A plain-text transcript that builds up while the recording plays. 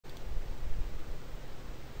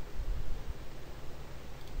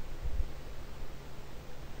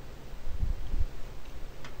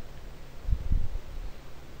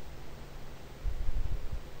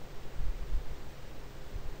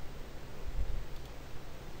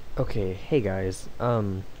Okay, hey guys,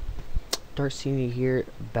 Dark Senior here,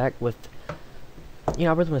 back with, I really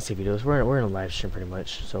want to see videos. We're in a live stream pretty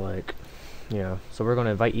much, so like, so we're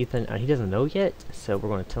gonna invite Ethan. He doesn't know yet, so we're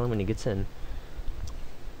gonna tell him when he gets in.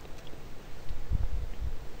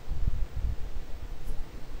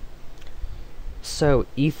 So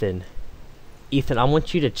Ethan, I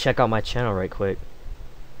want you to check out my channel right quick.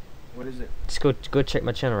 What is it? Just go check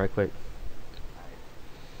my channel right quick.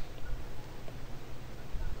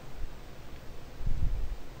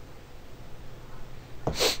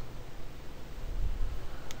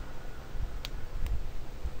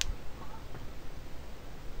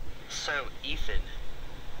 So Ethan,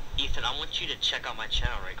 I want you to check out my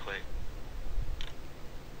channel right quick.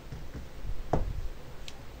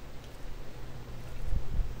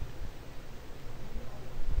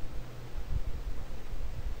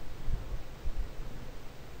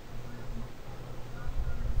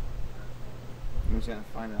 I'm just gonna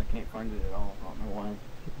find it. I can't find it at all. I don't know why.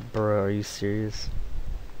 Bro, are you serious?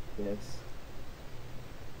 Yes.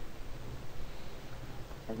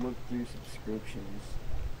 I've looked through subscriptions.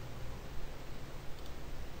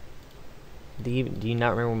 Do you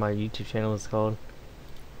not remember what my YouTube channel is called?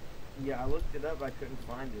 Yeah, I looked it up. I couldn't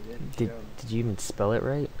find it. It didn't Did show. Did you even spell it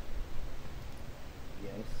right?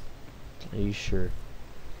 Yes. Are you sure?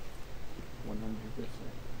 100%.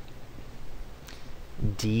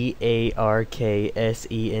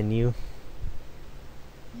 DARKSENU.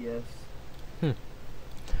 Yes.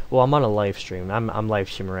 Well, I'm on a live stream. I'm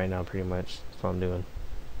live streaming right now, pretty much. That's what I'm doing.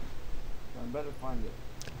 I better find it.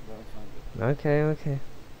 I better find it. Okay.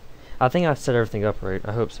 I think I set everything up right.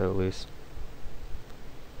 I hope so, at least.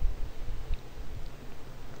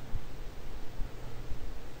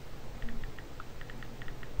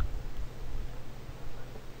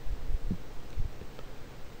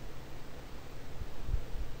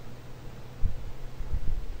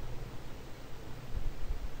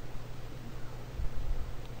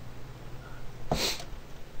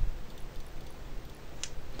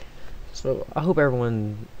 So I hope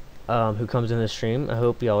everyone who comes in the stream, I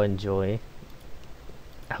hope y'all enjoy.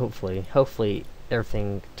 Hopefully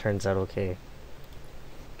everything turns out okay.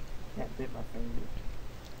 Cat bit my finger.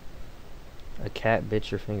 A cat bit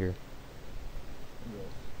your finger.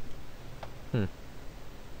 Yes.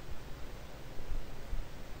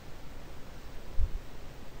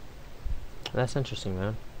 That's interesting,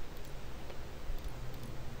 man.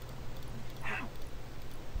 Ow!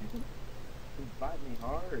 He bite me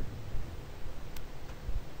hard.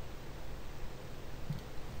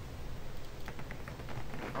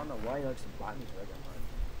 I don't know why he likes to bite me so hard.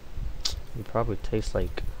 You probably taste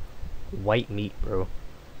like white meat, bro.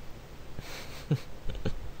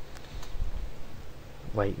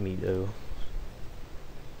 White meat, though.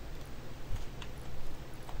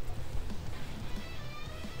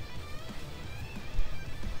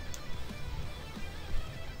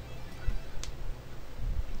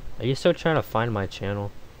 Are you still trying to find my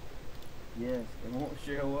channel? Yes, it won't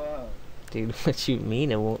show up. Dude, what you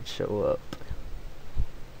mean it won't show up?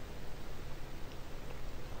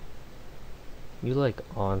 You like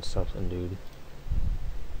on something, dude.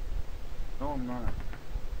 No, I'm not.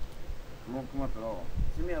 It won't come up at all.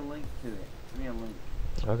 Send me a link to it. Send me a link.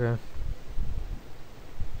 Okay.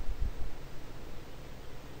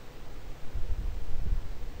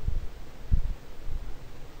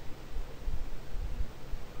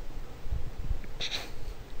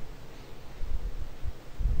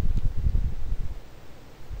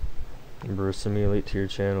 Bro, send me a link to your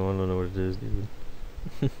channel. I don't know what it is, dude.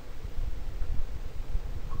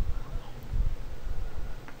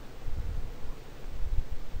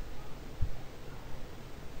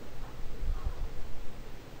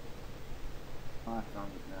 Oh, I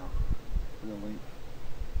found it now. The link.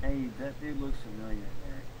 Hey, that dude looks familiar in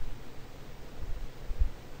there.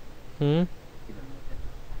 Hmm? Wait a minute.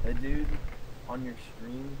 That dude on your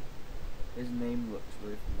stream, his name looks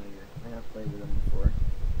really familiar. I think I've played with him before.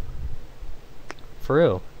 For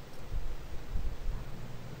real?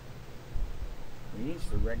 He needs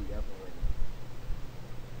to ready up already.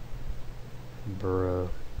 Bro.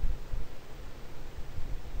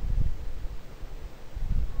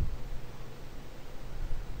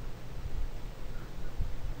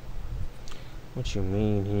 What you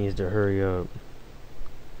mean he needs to hurry up?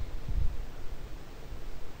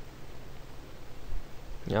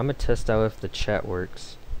 Yeah, I'm gonna test out if the chat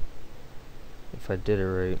works. If I did it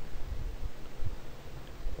right.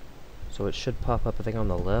 So it should pop up, I think, on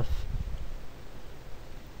the left.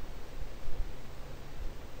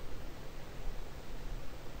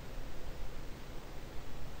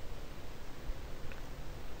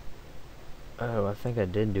 Oh, I think I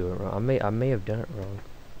did do it wrong. I may have done it wrong.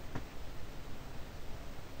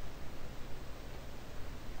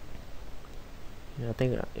 Yeah, I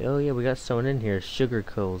think. Oh yeah, we got someone in here. Sugar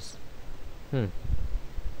Kills. Hmm.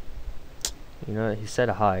 You know what? He said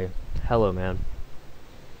hi. Hello, man.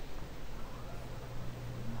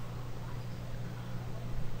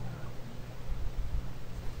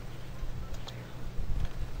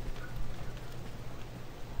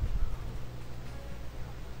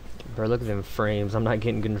 Bro, look at them frames. I'm not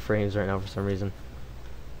getting good frames right now for some reason.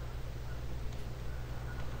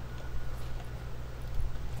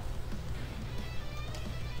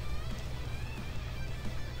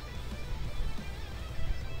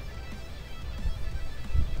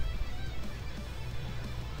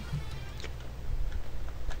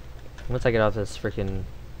 Once I get off this freaking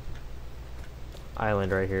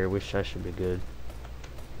island right here, wish I should be good.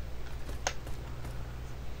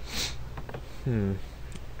 Hmm.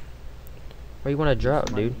 Where you want to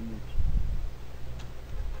drop, dude?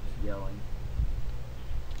 Yelling.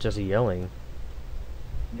 Just yelling.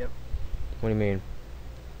 Yep. What do you mean?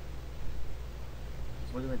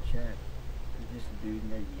 Just look at the chat. There's just a dude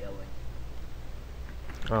and they're yelling.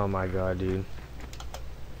 Oh my god, dude.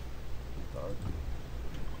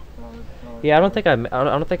 Yeah, I don't think I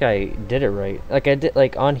don't think I did it right. Like I did,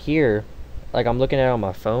 like on here, like I'm looking at it on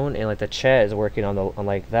my phone, and like the chat is working on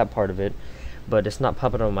like that part of it, but it's not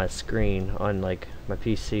popping on my screen on like my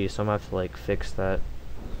PC. So I'm gonna have to like fix that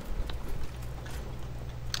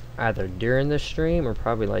either during the stream or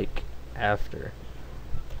probably like after.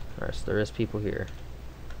 Alright, so there is people here.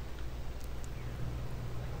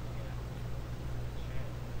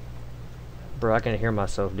 Bro, I can hear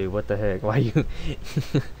myself, dude. What the heck? Why you?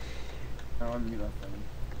 Oh, I'm mute my phone.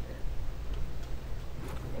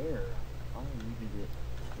 Air. I needed it.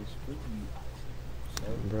 It's for you. So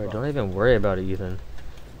Bro, don't even worry about it, Ethan.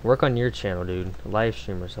 Work on your channel, dude. Live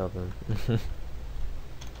stream or something. You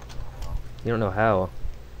don't know how.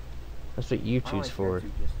 That's what YouTube's for.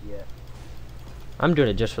 I'm doing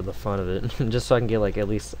it just for the fun of it. Just so I can get like at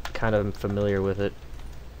least kind of familiar with it.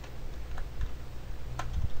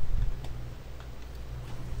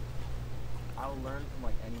 I'll learn from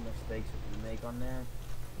like any mistakes that you make on there.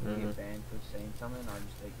 If you get banned for saying something, I'll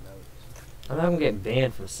just take notes. I'm not gonna get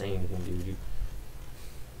banned from saying anything, dude.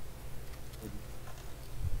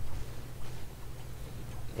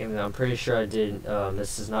 Even though I'm pretty sure I did,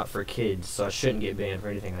 this is not for kids, so I shouldn't get banned for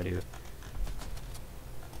anything I do.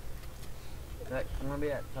 I'm gonna be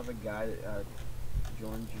that type of guy that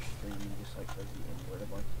joins your stream and just like says the N-word a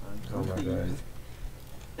bunch of times. Oh my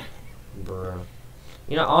god. Bro.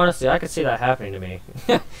 You know, honestly, I could see that happening to me.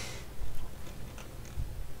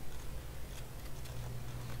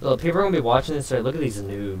 Look, people are gonna be watching this and say, look at these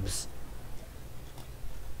noobs.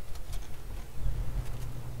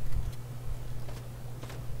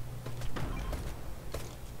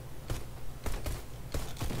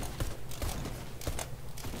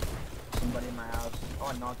 Somebody in my house. Oh,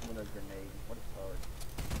 I knocked him with a grenade. What a card.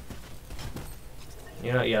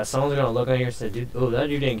 You know, yeah, someone's gonna look on here and say, dude, oh, that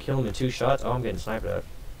dude didn't kill him in 2 shots. Oh, I'm getting sniped at.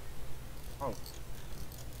 Oh.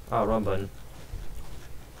 Oh, wrong button.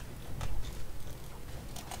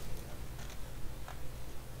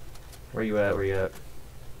 Where you at? Where you at?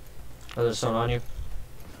 Oh, there's someone on you?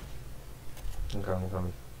 I'm coming, I'm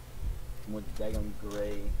coming. I'm with daggum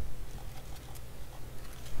gray.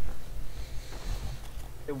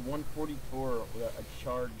 A 144 with a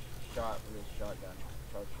charged shot with a shotgun.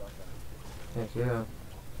 Charged shotgun. Heck yeah.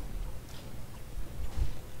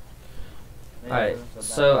 Alright,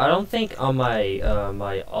 so I don't think on my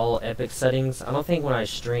my all epic settings, I don't think when I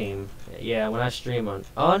stream, yeah, when I stream on,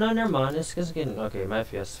 oh no, never mind, it's getting, okay, my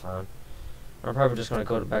FPS is fine. I'm probably just gonna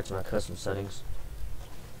go back to my custom settings.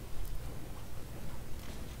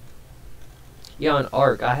 Yeah, on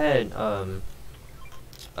Arc, I had, I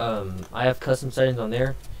have custom settings on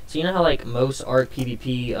there. So you know how like most Arc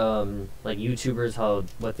PvP, like YouTubers, how,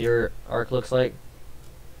 what their Arc looks like?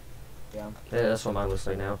 Yeah. Yeah, that's what mine looks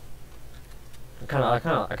like now. I kind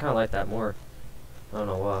of like that more. I don't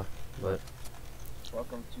know why, but.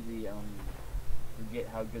 Welcome to the forget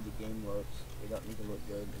how good the game looks. They don't need to look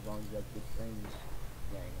good as long as you have good frames.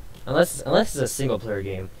 Dang. Unless it's a single player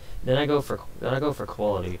game, then I go for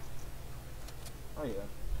quality. Oh yeah.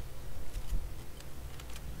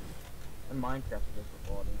 And Minecraft is good for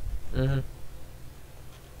quality. Mhm.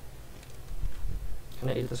 Can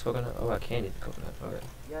I eat this coconut? Oh, I can eat the coconut. Okay.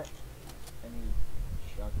 Yeah. Any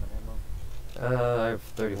shotgun ammo? I have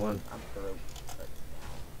 31. I'm thorough right now.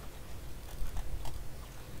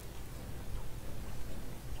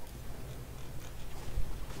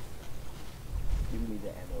 Give me the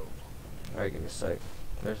ammo. Alright, give me a sec.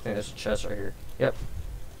 There's a chest right here. Yep.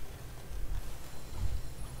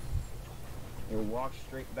 You'll walk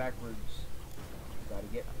straight backwards. Gotta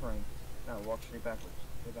get pranked. No, walk straight backwards.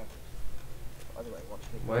 Straight backwards. Other way, walk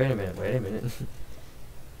straight Wait a backwards. minute, wait a minute. You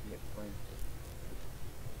get framed.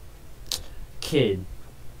 Kid.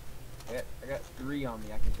 I got 3 on me,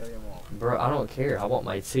 I can tell you them all. Bro, I don't care. I want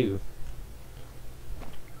my 2.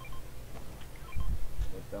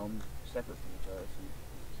 They film separate from each other,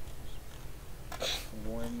 so it's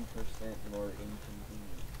 1% more inconvenient.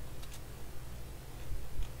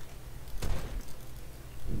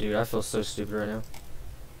 Dude, I feel so stupid right now.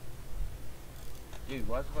 Dude,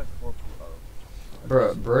 why is it like 4 people?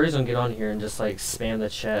 Bro, Brody's gonna get on here and just like spam the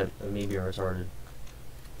chat of me being retarded.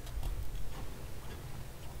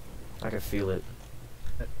 I can feel it.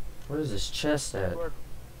 What is this chest at? Says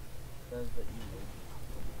that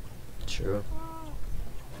you True.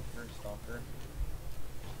 stalker.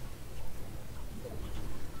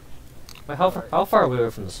 Wait, how far are we away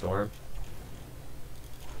from the storm?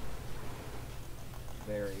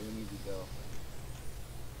 Very, we need to go.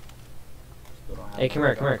 Still don't have Hey, come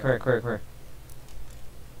here, come here, come here, come here, come here.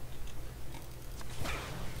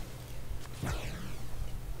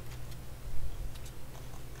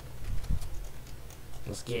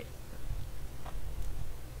 Let's get.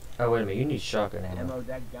 Oh wait a minute, you need shotgun ammo. Ammo,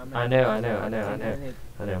 that gun. I know,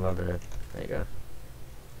 my bad. There you go.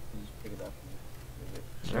 Just pick it up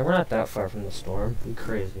and No, we're not that far from the storm. You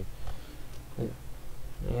crazy?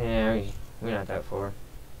 Yeah, we're not that far.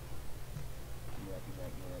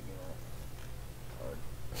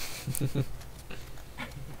 Give me that.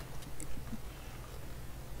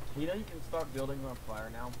 You know you can start building on fire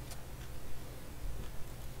now?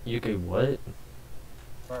 You could what?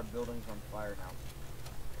 Start buildings on fire now.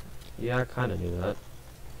 Yeah, I kind of knew that.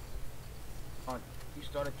 You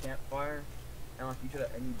start a campfire, and like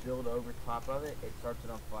and you build over top of it, it starts it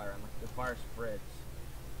on fire, and like the fire spreads.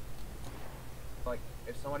 Like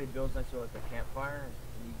if somebody builds next to like a campfire,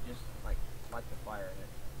 you just like light the fire and it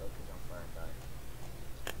focuses on fire and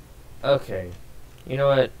die. Okay, you know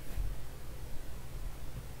what?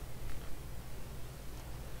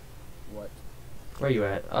 What? Where you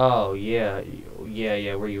at? Oh yeah,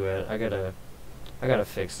 yeah. Where you at? I gotta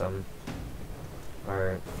fix something. All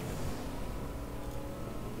right.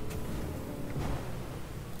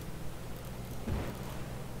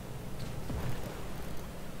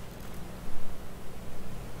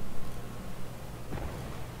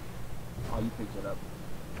 Oh, you picked it up.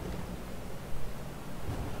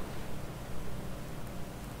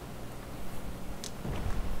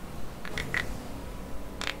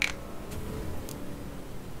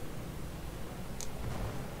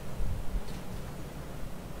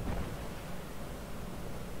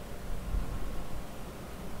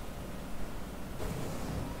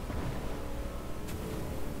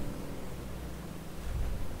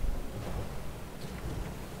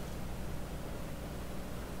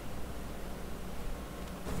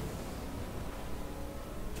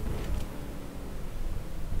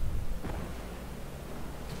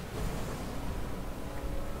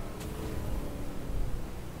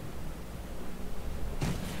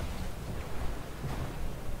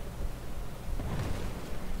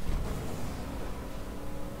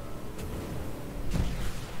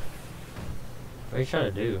 What are you trying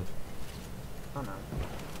to do? I don't know.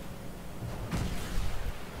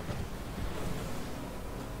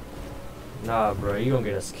 Nah, bro, you gonna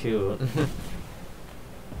get us killed. Nah.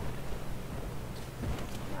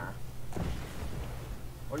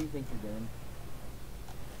 What do you think you're doing?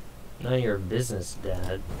 None of your business,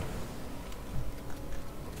 Dad.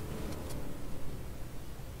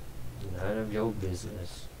 None of your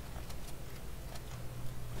business.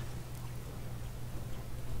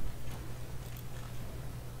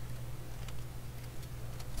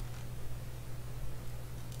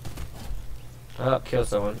 Oh, kill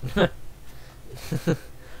someone.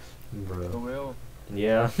 Bro. For real?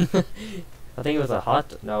 Yeah. I think it was a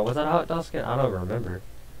hot. No, was that a hot dog skin? I don't remember.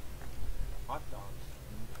 Hot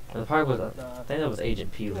dogs. It probably was. I think that was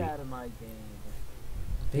Agent Get Peely. out of my game.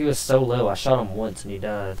 He was so low. I shot him once and he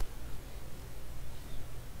died.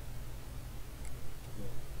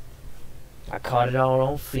 I caught it all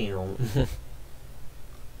on film.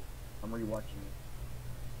 I'm rewatching it.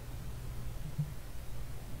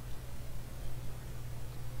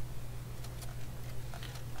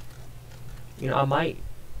 You know, I might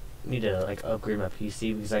need to like upgrade my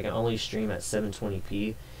PC because I can only stream at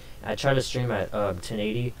 720p. I tried to stream at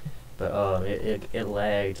 1080, but it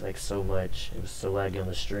lagged like so much. It was so laggy on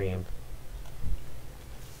the stream.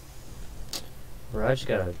 Bro, I just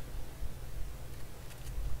gotta.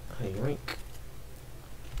 Hey, yoink.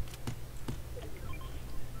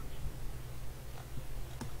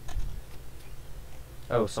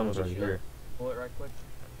 Oh, someone's already here. Pull it right quick.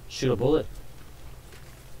 Shoot a bullet.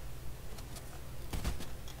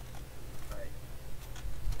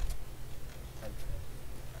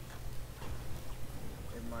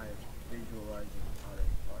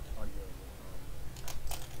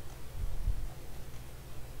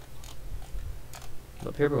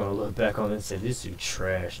 But people are gonna look back on it and say, this dude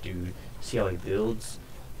trash, dude. See how he builds?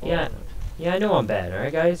 Yeah, yeah, I know I'm bad,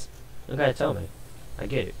 alright, guys? You gotta tell me. I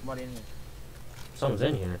get it. Somebody in here. Someone's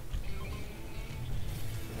in here.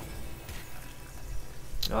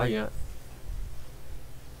 Oh, yeah.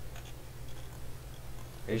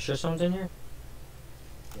 Are you sure someone's in here?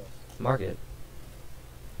 Yes. Mark it.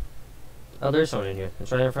 Oh, there's someone in here.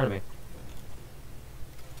 It's right in front of me.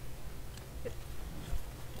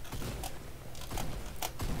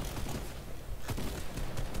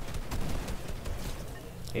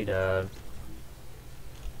 Hey, Dad.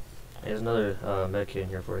 There's another med kit in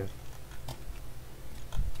here for you.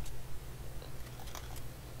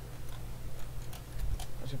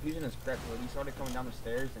 I was confusing his crap, but he started coming down the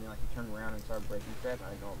stairs and like he turned around and started breaking crap and I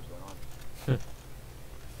didn't know what was going on.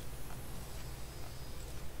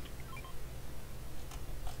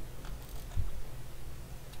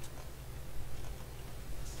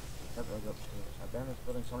 That goes upstairs. I've been in this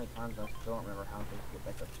building so many times and I still don't remember how to get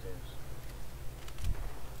back upstairs.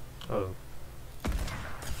 Oh.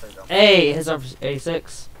 There you go. Hey, his up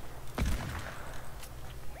 86.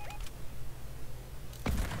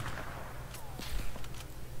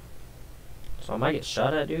 So I might get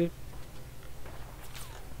shot at, dude.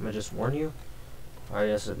 I'm gonna just warn you. Alright,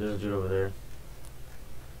 yes, there's a dude over there.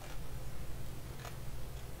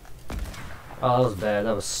 Oh, that was bad.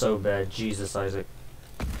 That was so bad. Jesus, Isaac.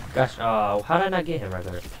 Gosh, oh, how did I not get him right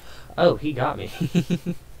there? Oh, he got me.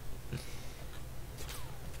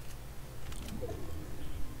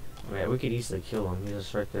 Man, we could easily kill him. He's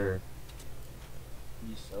just right there.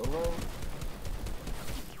 You solo?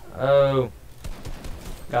 Oh.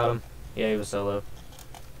 Got him. Yeah, he was solo.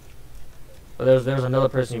 But there was another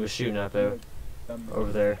person he was shooting at, though.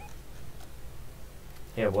 Over there.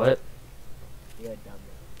 Yeah, what? Yeah,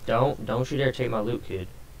 dumb. Don't you dare take my loot, kid.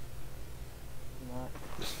 Not.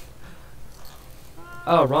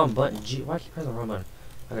 Oh, wrong button. Gee, why keep pressing the wrong button?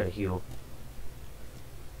 I gotta heal.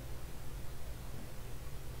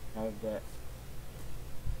 I have that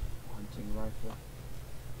hunting rifle.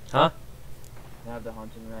 Huh? I have the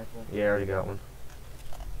hunting rifle. Yeah, I already got one.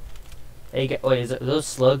 Hey, wait, is it those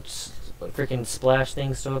slugs, freaking splash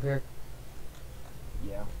things still up here?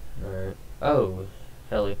 Yeah. Alright. Oh,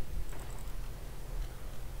 heli.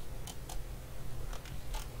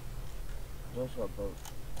 There's also a boat.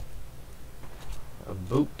 A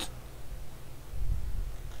boot.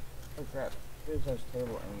 Oh crap. There's those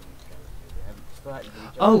terrible enemies guys. They haven't still hadn't hit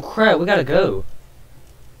each other. Oh crap, we gotta go.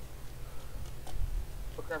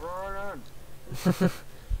 Oh crap, run.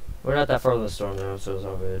 We're not that far from the storm though, so it's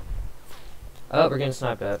all good. Oh, we're getting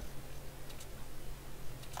sniped at.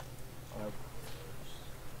 Oh.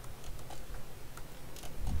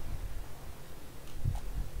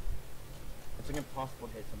 It's like impossible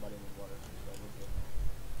to hit somebody in the water. So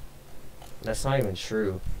That's not even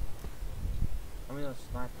true. I mean, those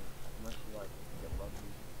snipers, unless you like get lucky.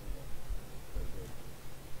 Very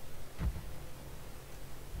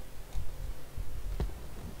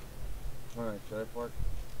good. Wanna trailer park?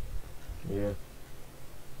 Yeah.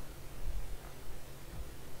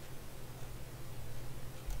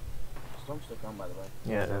 Storm's still coming, by the way.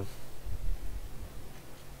 Yeah, no.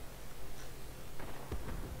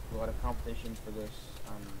 A lot of competition for this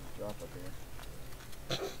drop up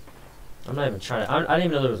here. I'm not even trying to. I didn't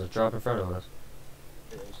even know there was a drop in front of us.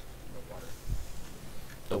 There is no water.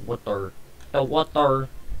 The water. The water.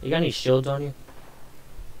 You got any shields on you?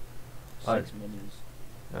 6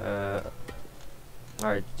 minis.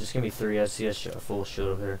 Alright, just give me 3. I see a full shield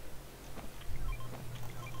over here.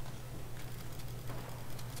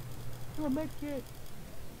 Do a med kit.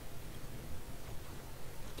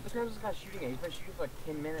 This guy's just got shooting at. He's been shooting for like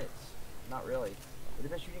 10 minutes. Not really. But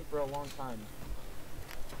he's been shooting for a long time.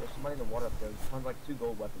 There's somebody in the water up there. There's tons like 2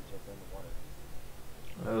 gold weapons up there in the water.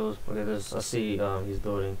 Oh, look at this. I see, he's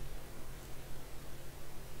building.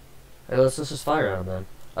 Hey, let's just fire at him then.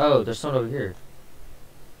 Oh, there's someone over here.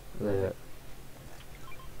 Look at that.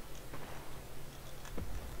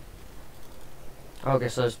 Okay,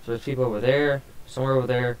 so there's people over there, somewhere over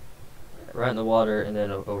there, right in the water, and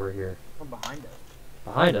then over here. From behind us.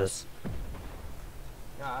 Behind us?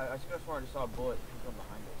 Yeah, I just swear I just saw a bullet come from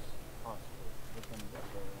behind us. Possibly. This one got to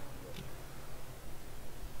go around,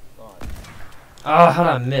 but... God. Oh, how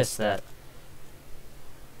did I miss that?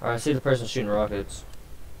 Alright, I see the person shooting rockets.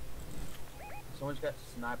 Someone just got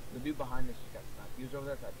sniped. The dude behind us just got sniped. He was over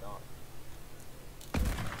there at that dock.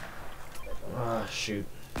 Ah, shoot.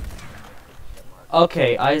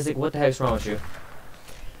 Okay, Isaac, what the heck's wrong with you?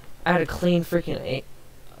 I had a clean freaking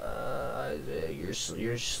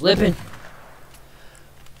you're slipping.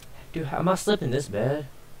 Dude, how am I slipping this bad?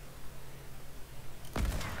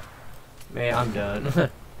 Man, I'm done.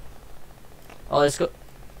 Oh, let's go.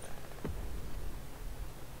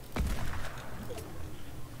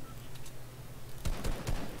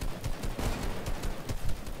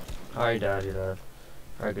 Alright, died, you died.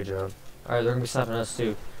 Alright, good job. Alright, they're gonna be snapping us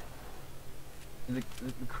too. The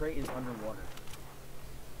crate is underwater.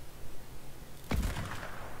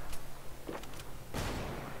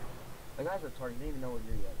 The guy's retarded. He didn't even know we're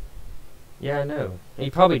here yet. Yeah, I know. He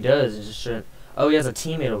probably does. He just shouldn't. Oh, he has a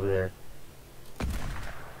teammate over there.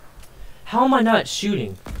 How am I not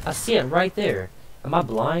shooting? I see it right there. Am I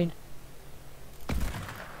blind?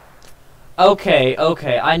 Okay,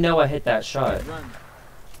 okay. I know I hit that shot. Run.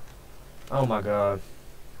 Oh my god.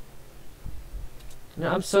 No,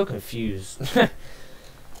 I'm so confused. Where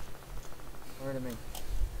to me?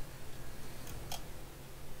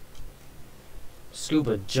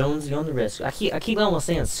 Scuba Jonesy on the rescue. I keep almost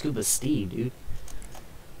saying Scuba Steve, dude.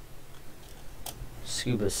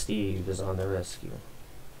 Scuba Steve is on the rescue.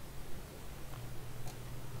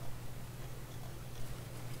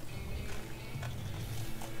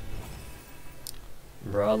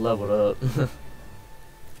 Bro, I leveled up.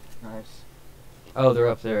 Nice. Oh, they're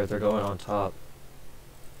up there. They're going on top.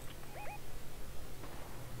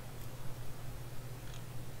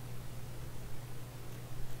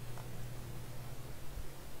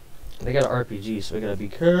 They got an RPG, so we gotta be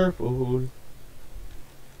careful.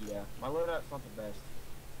 Yeah, my loadout's not the best.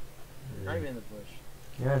 Not even in the bush.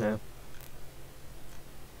 Yeah, I know.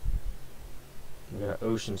 We got an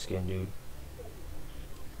ocean skin, dude.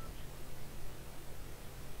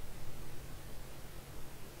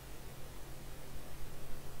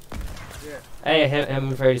 Yeah. Hey,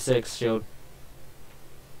 him for 86 shield.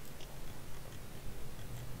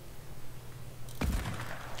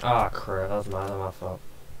 Ah, crap. That was my fault.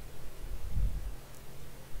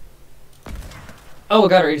 Oh, I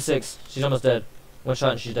got her 86. She's almost dead. One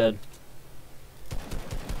shot and she's dead.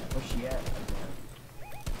 Where's she at?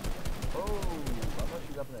 Oh, I thought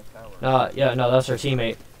she was up in that tower. Yeah, no, that's her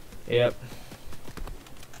teammate. Yep.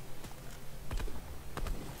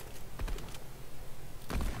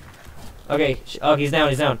 Okay, oh, he's down,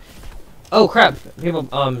 he's down. Oh, crap. People,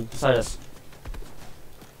 beside us.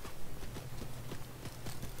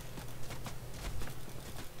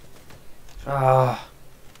 Ah.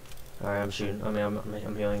 Alright, I'm shooting. I'm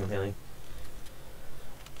healing, I'm healing.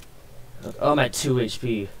 Oh, I'm at 2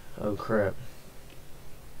 HP. Oh, crap.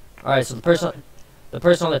 Alright, so the person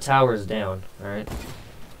on the tower is down, alright?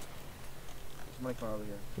 Somebody come over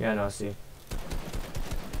here. Yeah, no, I see.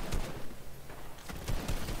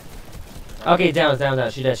 Okay, down.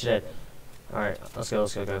 She dead. Alright, let's go.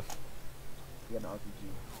 You got an RPG.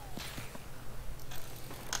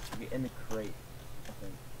 Be in the crate, I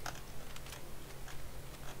think.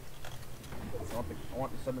 I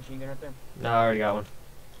want the submachine gun right there. No, I already got one.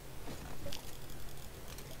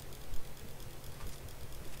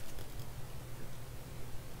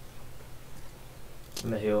 I'm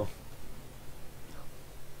gonna heal.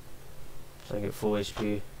 So I can get full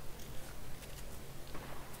HP.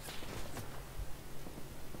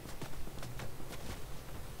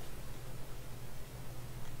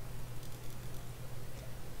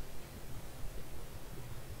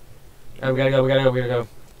 Alright, we gotta go.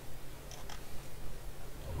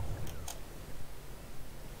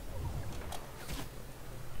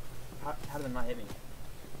 How did they not hit me?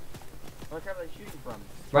 Where the crap are they shooting from?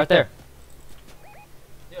 Right there.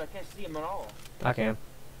 Dude, I can't see him at all. I can.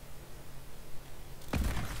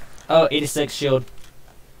 Oh, 86 shield.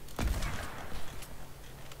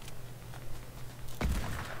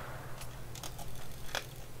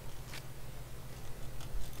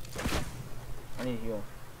 I need to heal.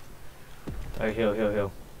 Alright,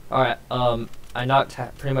 heal. Alright, I knocked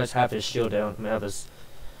pretty much half his shield down. I'm gonna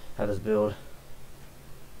have his build.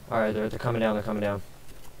 Alright, they're coming down. Recover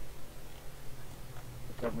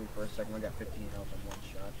me for a second. I got 15 health in one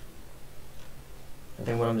shot. I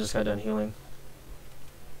think one of them just got done healing.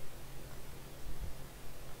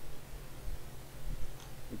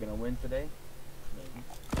 We're gonna win today? Maybe.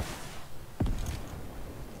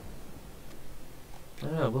 I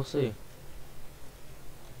don't know, we'll see.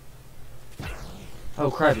 Oh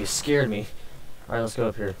crap, you scared me. Alright, let's go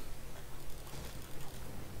up here.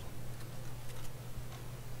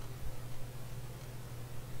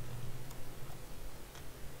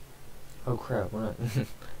 Oh crap, we're not.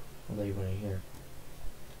 I'll let you in here.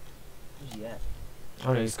 Where's he at?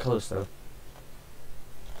 Oh no, he's close though.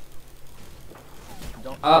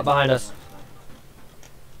 Don't Behind us.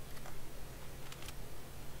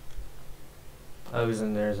 Oh, he's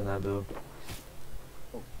in there, he's in that build.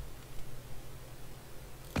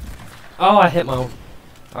 Oh, I hit my own.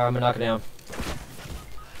 Alright, I'm gonna knock it down.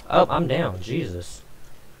 Oh, I'm down. Jesus.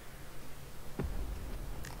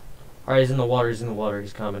 Alright, he's in the water. He's in the water.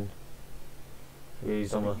 He's coming.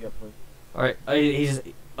 He's almost. Alright, he's.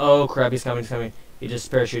 Oh crap, he's coming. He's coming. He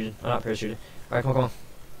just parachuted. Oh, not parachuted. Alright, come on, come on.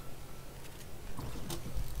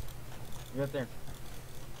 You're right there.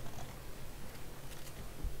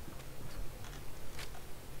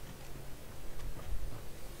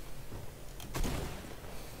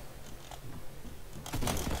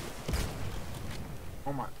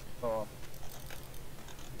 Oh my. Oh.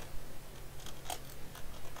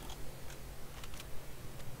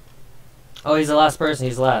 Oh, he's the last person.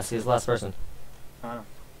 He's last. He's the last person. I know.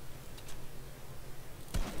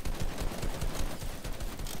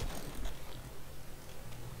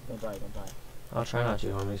 Don't die, don't die. I'll try not to,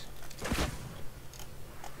 homies.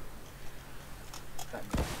 That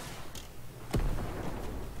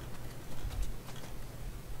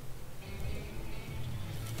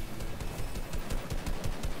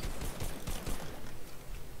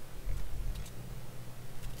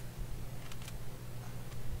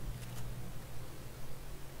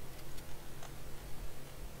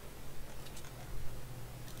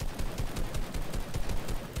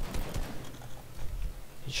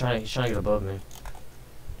He's trying to get above me.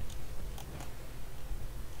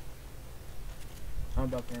 I'm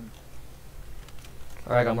above him.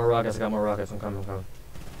 Alright, I got more rockets. I got more rockets. I'm coming. I'm coming.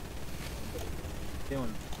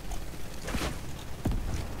 Doing.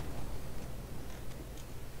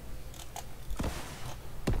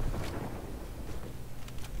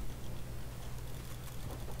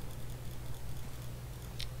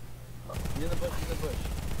 He's in the bush, he's in the bush.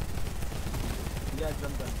 You guys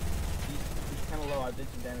jumped him. He's kinda low, I did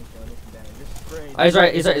some damage to him, I did some damage. This is great. Oh, he's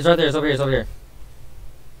right. He's right there. He's over here. He's over here.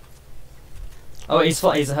 Oh, he's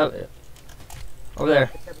over there. Let's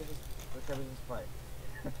cover this fight.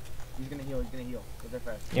 He's gonna heal, he's gonna heal. Go there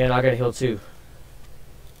fast. Yeah, and I gotta heal too.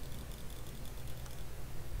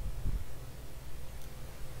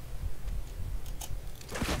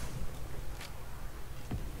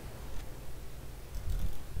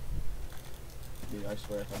 Dude, I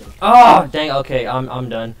swear if I did. Oh, dang. Okay, I'm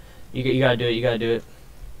done. You gotta do it. You gotta do it.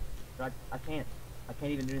 I can't. I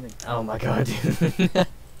can't even do anything. Oh my god, dude.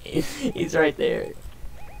 He's right there.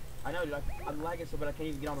 I know, dude. I'm lagging so bad I can't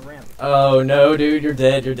even get on the ramp. Oh no, dude, you're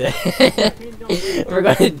dead. You're dead. We're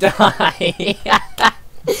gonna die.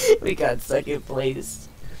 We got second place.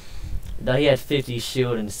 No, he had 50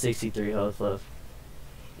 shield and 63 health left.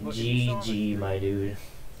 Look, GG, my dude.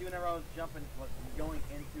 See, whenever I was jumping, going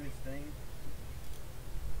into his thing.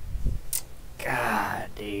 God,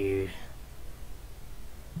 dude.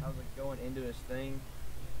 I was like going into his thing,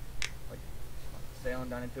 like sailing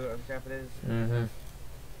down into it, whatever crap it is. Mm-hmm.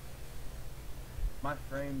 My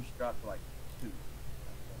frames dropped to like 2.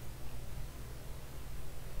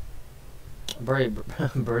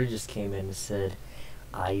 Birdie just came in and said,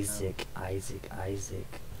 Isaac, Isaac,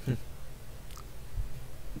 Isaac.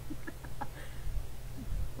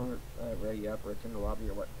 Ready up or it's in the lobby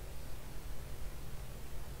or what?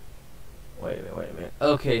 Wait a minute.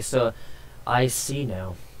 Okay, so I see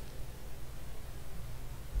now.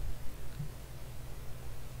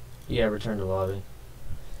 Yeah, return to lobby.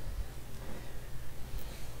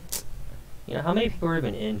 You know, how many people are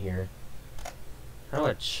even in here? How do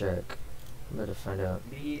I check? I'm about to find out.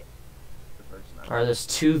 Me, the person. Alright, there's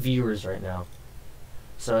 2 viewers right now.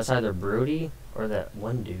 So it's either Brody or that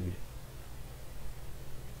one dude.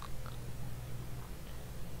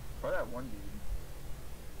 Or that one dude.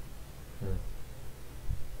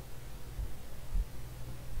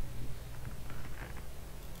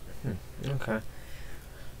 Okay.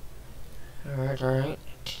 Alright.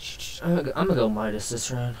 I'm gonna go Midas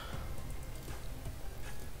this round.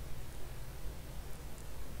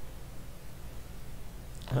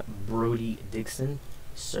 Brody Dixon,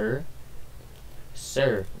 sir.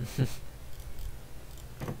 Sir.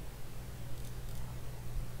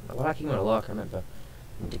 Why I keep going to lock? I meant to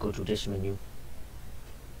go to this menu.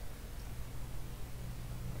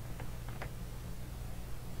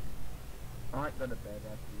 I might go to bed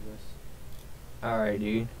after this. Alright,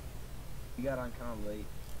 dude. You got on kind of late.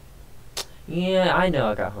 Yeah, I know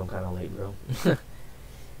I got home kind of late, bro.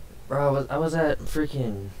 Bro, I was at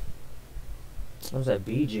freaking... I was at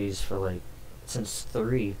BJ's for like, since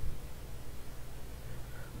 3.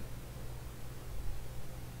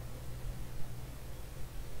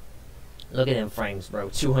 Look at them frames, bro.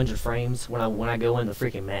 200 frames. When I go in the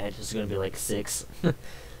freaking match, it's gonna be like 6. I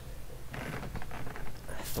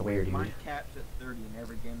swear, dude. Mine caps at 30 in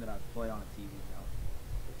every game that I play on a TV now.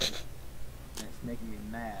 And it's making me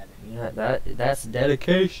mad. Yeah, that's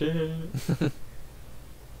dedication. What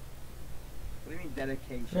do you mean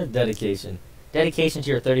dedication? That's dedication. Dedication to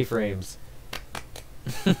your 30 frames.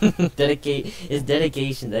 It's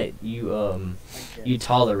dedication that you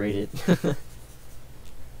tolerate it.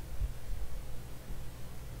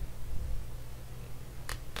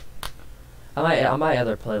 I might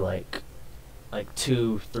either play like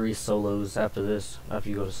 2-3 solos after this, after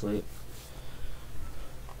you go to sleep.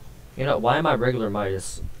 You know, why am I regular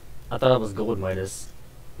Midas? I thought I was gold Midas.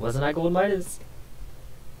 Wasn't I gold Midas?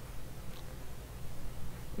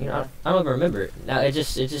 You know, I don't even remember. Now it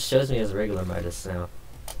just shows me as regular Midas now.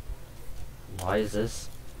 Why is this?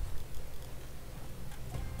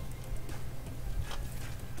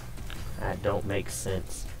 That don't make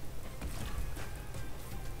sense.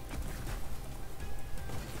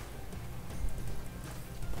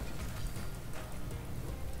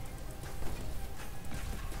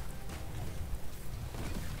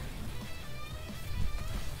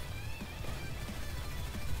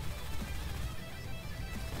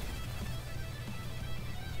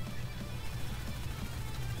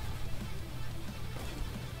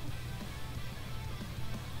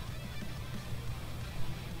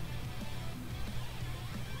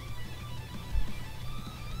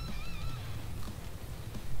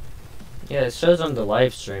 Yeah, it shows on the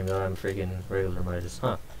live stream that I'm freaking regular Midas.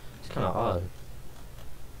 Huh. It's kind of odd.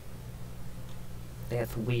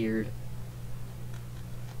 That's weird.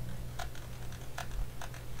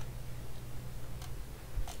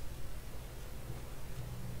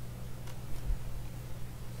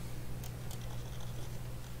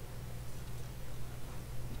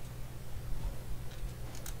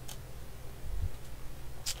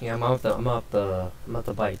 Yeah, I'm about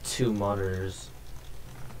to buy 2 monitors.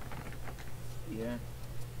 Yeah.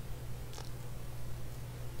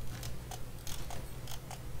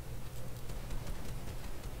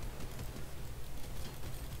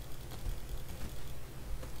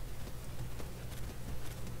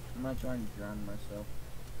 I'm not trying to drown myself.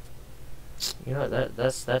 You know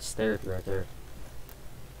that's therapy right there.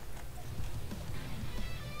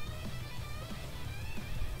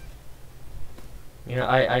 You know,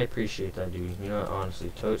 I appreciate that, dude. You know, honestly,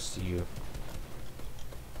 toast to you.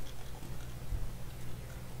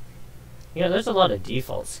 You know, there's a lot of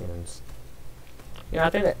default skins. You know, I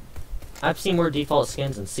think that I've seen more default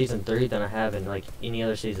skins in season 3 than I have in like any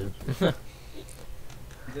other season. They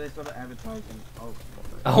started advertising. Oh.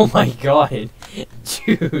 Oh my god,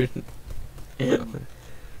 dude.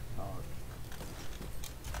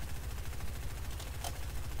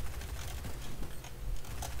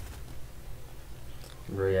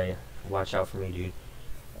 Bro, yeah, watch out for me, dude.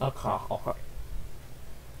 Okay.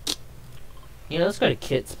 You know, let's go to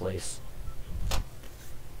Kit's place.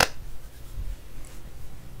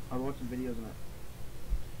 I was watching videos on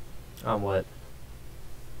it. On what?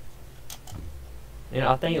 You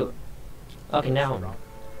know, I think it. Okay, now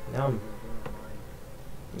I'm.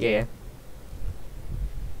 Yeah.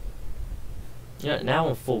 You know, now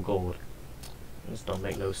I'm full gold. This don't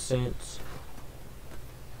make no sense.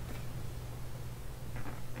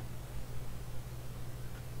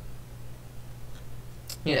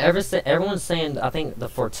 You know, everyone's saying I think the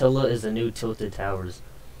Fortilla is the new Tilted Towers.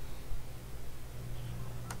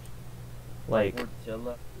 Like,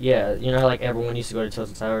 Fortilla? yeah, you know, like everyone used to go to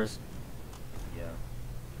Tilted Towers. Yeah.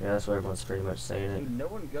 Yeah, that's what everyone's pretty much saying it. Dude, no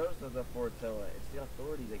one goes to the Fortilla. It's the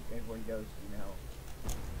authority that everyone goes to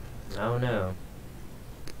now. I don't know.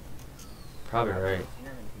 Probably right.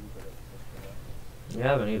 You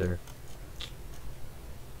haven't either.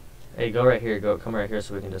 Hey, go right here. Come right here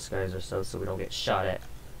so we can disguise ourselves so we don't get shot at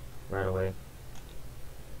right away.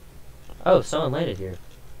 Oh, someone landed here.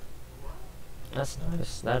 That's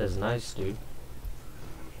nice. That is nice, dude.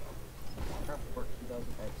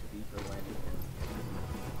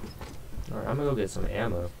 Alright, I'm gonna go get some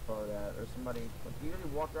ammo. Or somebody. You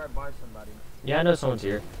really walked right by somebody. Yeah, I know someone's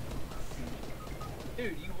here.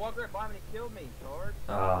 Dude, you walked right by him and he killed me, George.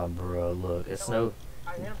 Ah, bro, look, it's no.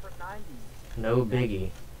 I hit him for 90. No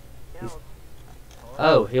biggie. Yeah,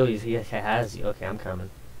 Oh, he has you. Okay, I'm coming.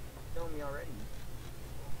 Killing me already.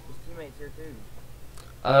 His teammates here too.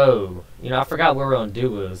 Oh, you know, I forgot we were on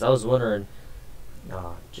duos. I was wondering.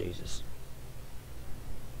 Oh, Jesus.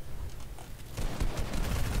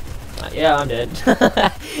 Yeah, I'm dead.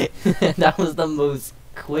 That was the most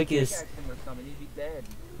quickest. He'd be dead.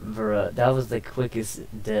 Bruh, that was the quickest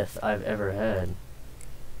death I've ever had.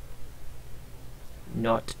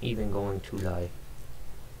 Not even going to lie.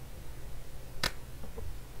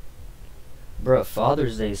 Bruh,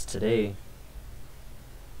 Father's Day's today.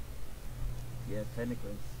 Yeah,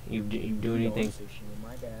 technically. You do anything? With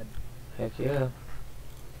my dad. Heck yeah.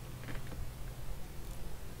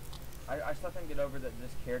 I still can't get over that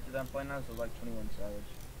this character that I'm playing now is like 21 Savage.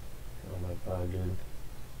 Oh my god, dude.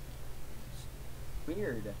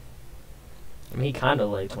 Weird. I mean, he kinda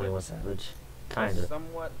like 21 Savage. Kinda.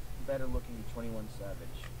 Somewhat better looking 21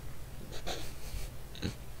 Savage.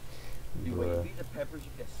 Dude, when you Bruh. beat the peppers,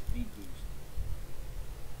 you get a speed boost.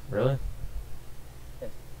 Really?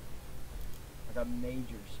 Yes. Like a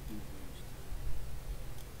major speed boost.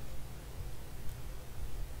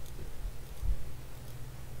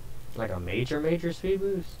 Like a major speed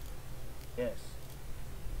boost? Yes.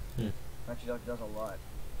 Hmm. Actually, that does a lot.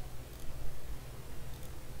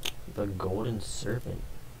 The Golden Serpent.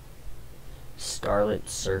 Scarlet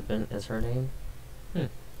Serpent is her name? Hmm.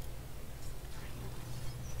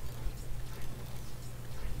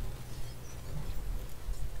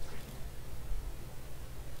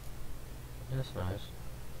 That's nice.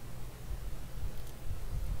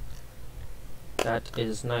 That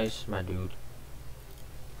is nice, my dude.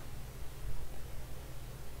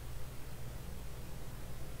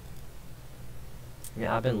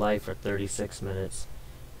 Yeah, I've been live for 36 minutes.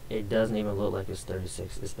 It doesn't even look like it's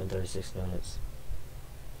 36. It's been 36 minutes.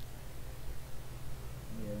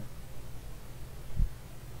 Yeah.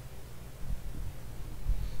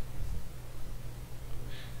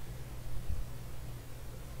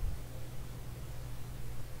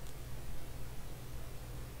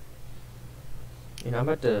 You know,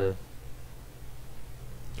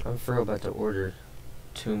 I'm for real about to order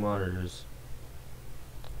 2 monitors.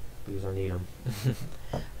 Because I need them.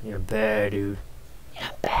 I need them bad, dude.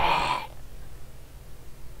 Yeah, bad.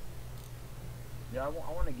 Yeah, I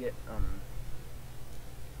want to get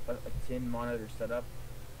a 10 monitor setup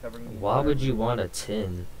covering the Why entire would you room. want a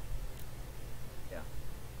 10? Yeah.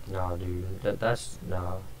 Nah, dude. That's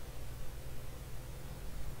nah.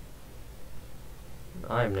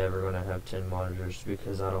 I'm never gonna have 10 monitors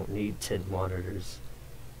because I don't need 10 monitors.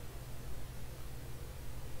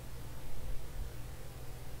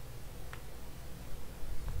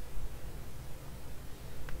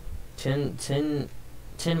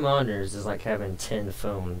 Ten monitors is like having 10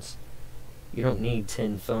 phones. You don't need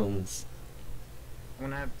 10 phones. I'm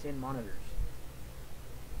gonna have 10 monitors.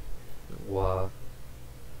 Wow.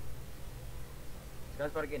 This guy's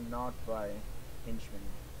about to get knocked by henchmen.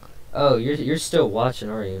 Oh, you're still watching,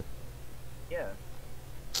 are you? Yeah.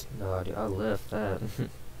 No, dude, I left that.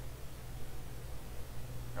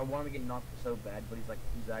 I want him to get knocked so bad, but he's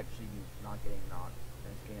actually not getting knocked,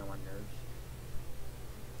 and it's getting on my nerves.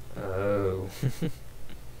 Oh.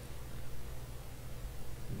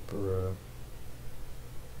 Bruh.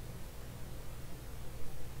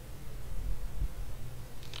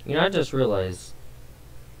 You know, I just realized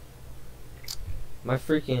my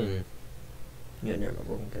freaking. Yeah, never mind.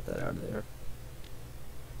 We're gonna get that out of there.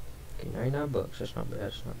 Okay, $99. That's not bad.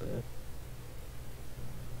 That's not bad.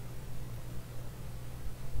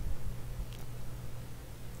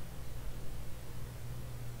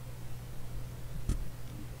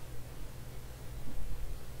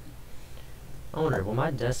 I wonder, will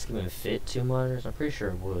my desk even fit 2 monitors? I'm pretty sure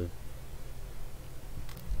it would.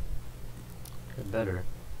 It better.